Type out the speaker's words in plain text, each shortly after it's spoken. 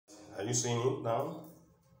Are you seeing it now?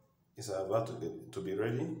 It's about to be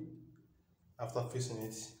ready. After fixing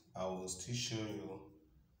it, I will still show you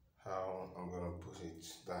how I'm gonna put it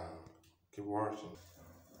down. Keep watching.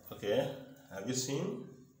 Okay, have you seen?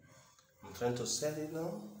 I'm trying to set it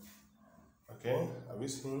now. Okay, have you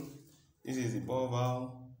seen? This is the ball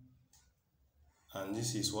valve, and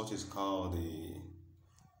this is what is called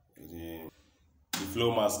the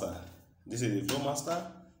flow master. This is the flow master.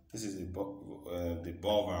 This is the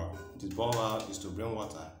ball valve. The ball valve is to bring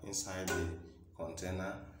water inside the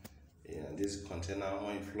container. Yeah, this container,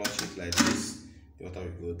 when you flush it like this, the water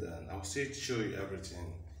will go down. I'll still show you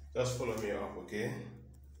everything. Just follow me up, okay?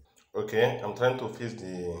 Okay, I'm trying to fix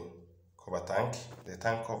the cover tank, the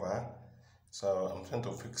tank cover. So I'm trying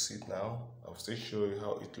to fix it now. I'll still show you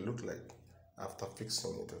how it look like after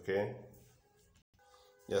fixing it, okay?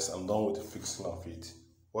 Yes, I'm done with the fixing of it.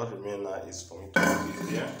 What remains now is for me to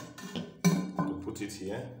put it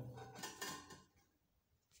here.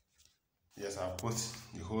 Yes, I'll put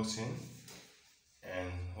the whole thing. And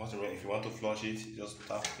what remains, if you want to flush it, just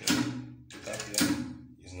tap here.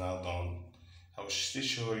 It's now done. I will still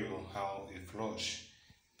show you how it flush.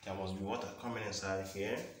 There must be water coming inside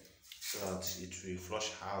here so that it will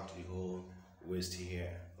flush out the whole waste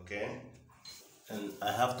here, okay? And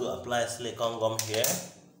I have to apply silicone gum here.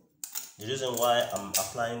 The reason why I'm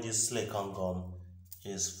applying this silicone gum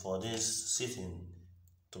is for this sitting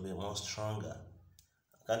to be more stronger.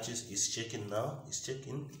 Can't you see it's shaking now? It's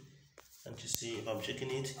shaking. Can't you see if I'm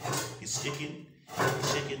shaking it? It's shaking.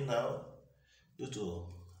 It's shaking now. Due to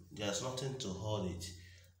there's nothing to hold it.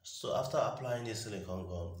 So after applying this silicone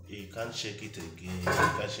gum, you can't shake it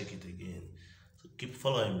again. So keep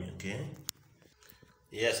following me, okay?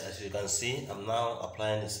 Yes, as you can see, I'm now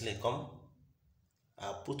applying the silicone.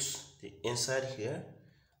 I'll put the inside here.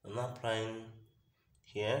 I'm now applying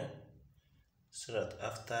here, so that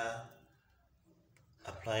after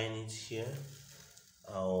applying it here,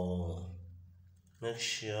 I'll make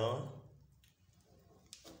sure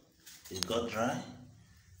it got dry.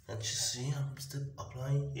 And you see, I'm still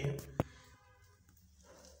applying here.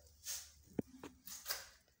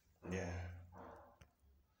 Yeah.